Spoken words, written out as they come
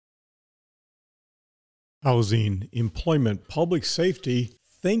Housing, employment, public safety.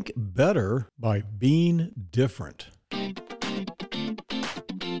 Think better by being different.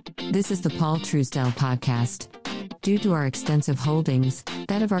 This is the Paul Truesdell Podcast. Due to our extensive holdings,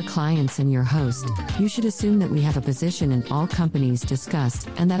 that of our clients and your host, you should assume that we have a position in all companies discussed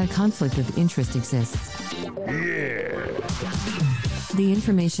and that a conflict of interest exists. Yeah. The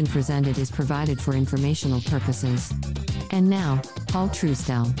information presented is provided for informational purposes. And now, Paul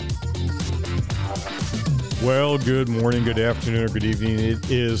Truesdell. Well, good morning, good afternoon, or good evening. It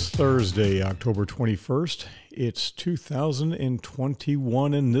is Thursday, October 21st. It's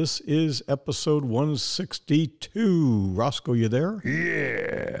 2021, and this is episode 162. Roscoe, you there?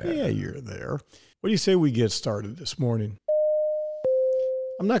 Yeah. Yeah, you're there. What do you say we get started this morning?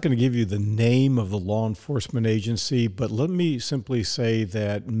 I'm not going to give you the name of the law enforcement agency, but let me simply say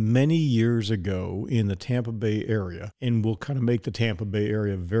that many years ago in the Tampa Bay area, and we'll kind of make the Tampa Bay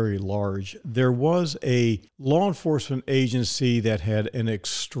area very large, there was a law enforcement agency that had an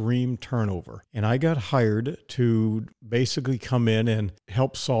extreme turnover. And I got hired to basically come in and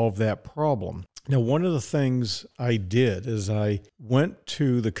help solve that problem. Now, one of the things I did is I went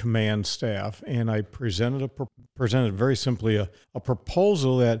to the command staff and I presented very simply a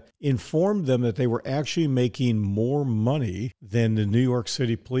proposal that informed them that they were actually making more money than the New York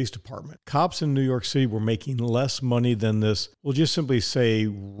City Police Department. Cops in New York City were making less money than this, we'll just simply say,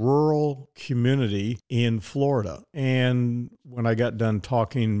 rural community in Florida. And when I got done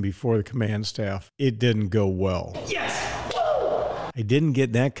talking before the command staff, it didn't go well. Yes! I didn't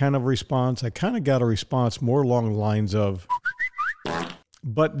get that kind of response. I kind of got a response more along the lines of,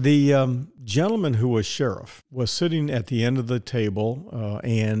 but the gentleman who was sheriff was sitting at the end of the table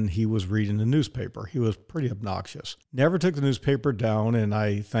and he was reading the newspaper. He was pretty obnoxious. Never took the newspaper down, and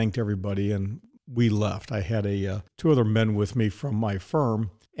I thanked everybody and we left. I had two other men with me from my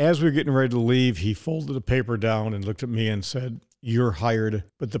firm. As we were getting ready to leave, he folded the paper down and looked at me and said, "You're hired,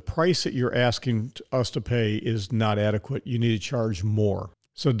 but the price that you're asking us to pay is not adequate. You need to charge more.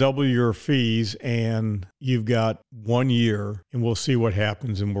 So double your fees, and you've got 1 year, and we'll see what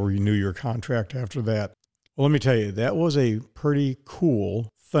happens, and we'll renew your contract after that." Well, let me tell you, that was a pretty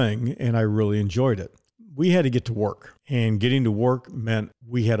cool thing, and I really enjoyed it. We had to get to work, and getting to work meant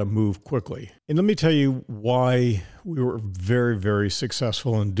we had to move quickly. And let me tell you why we were very, very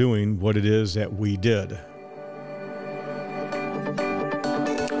successful in doing what it is that we did.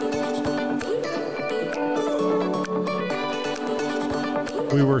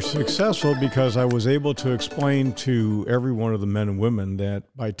 We were successful because I was able to explain to every one of the men and women that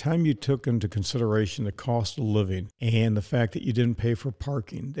by the time you took into consideration the cost of living and the fact that you didn't pay for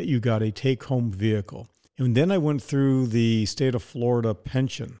parking, that you got a take-home vehicle. And then I went through the state of Florida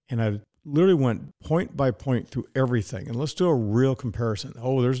pension, and I literally went point by point through everything. And let's do a real comparison.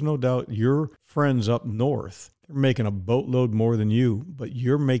 Oh, there's no doubt your friends up north, they're making a boatload more than you, but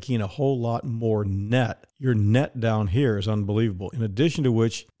you're making a whole lot more net. Your net down here is unbelievable. In addition to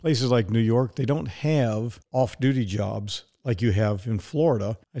which, places like New York, they don't have off-duty jobs like you have in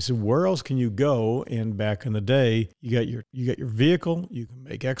Florida. I said, where else can you go? And back in the day, you got your vehicle, you can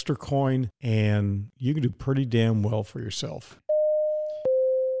make extra coin, and you can do pretty damn well for yourself.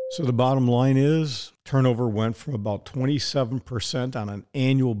 So the bottom line is turnover went from about 27% on an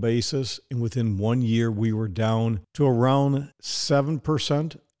annual basis, and within 1 year we were down to around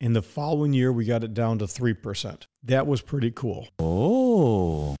 7%. In the following year, we got it down to 3%. That was pretty cool.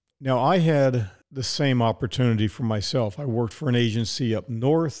 Oh. Now, I had the same opportunity for myself. I worked for an agency up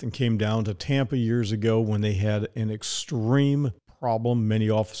north and came down to Tampa years ago when they had an extreme problem.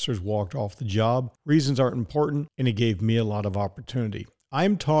 Many officers walked off the job. Reasons aren't important, and it gave me a lot of opportunity.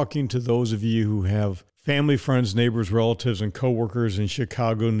 I'm talking to those of you who have family, friends, neighbors, relatives, and coworkers in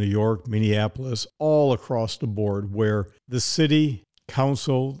Chicago, New York, Minneapolis, all across the board, where the city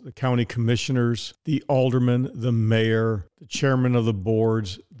council, the county commissioners, the alderman, the mayor, the chairman of the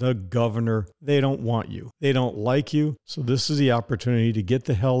boards, the governor, they don't want you. They don't like you. So this is the opportunity to get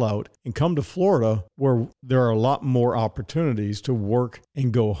the hell out and come to Florida, where there are a lot more opportunities to work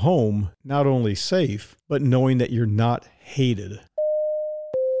and go home, not only safe, but knowing that you're not hated.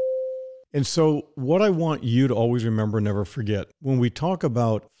 And so what I want you to always remember and never forget, when we talk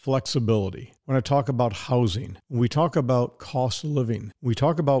about flexibility, when I talk about housing, when we talk about cost of living, when we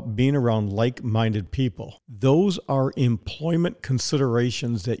talk about being around like-minded people, those are employment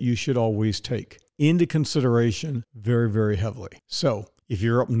considerations that you should always take into consideration very, very heavily. So if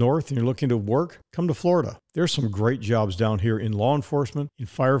you're up north and you're looking to work, come to Florida. There's some great jobs down here in law enforcement, in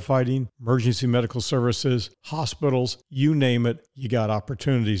firefighting, emergency medical services, hospitals, you name it. You got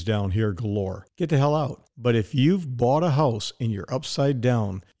opportunities down here galore. Get the hell out. But if you've bought a house and you're upside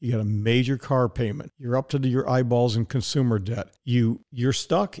down, you got a major car payment, you're up to your eyeballs in consumer debt, you're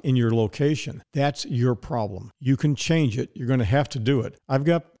stuck in your location, that's your problem. You can change it. You're going to have to do it. I've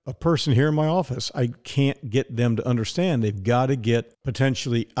got a person here in my office. I can't get them to understand. They've got to get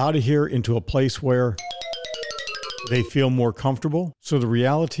potentially out of here into a place where they feel more comfortable. So the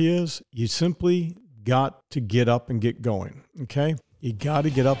reality is you simply got to get up and get going, okay? You got to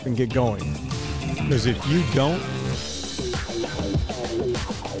get up and get going. Because if you don't,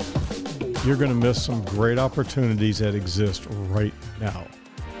 you're going to miss some great opportunities that exist right now.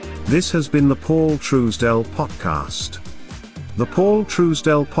 This has been the Paul Truesdell Podcast. The Paul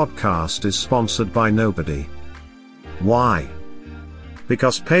Truesdell Podcast is sponsored by nobody. Why?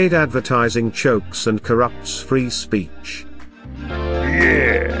 Because paid advertising chokes and corrupts free speech.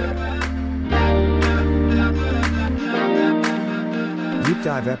 Yeah. Deep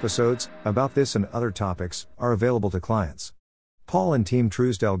dive episodes about this and other topics are available to clients. Paul and Team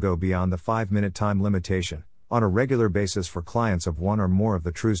Truesdell go beyond the 5-minute time limitation on a regular basis for clients of one or more of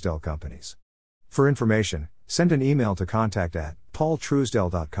the Truesdell companies. For information, send an email to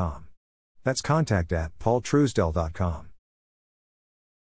contact@paultruesdell.com. That's contact@paultruesdell.com.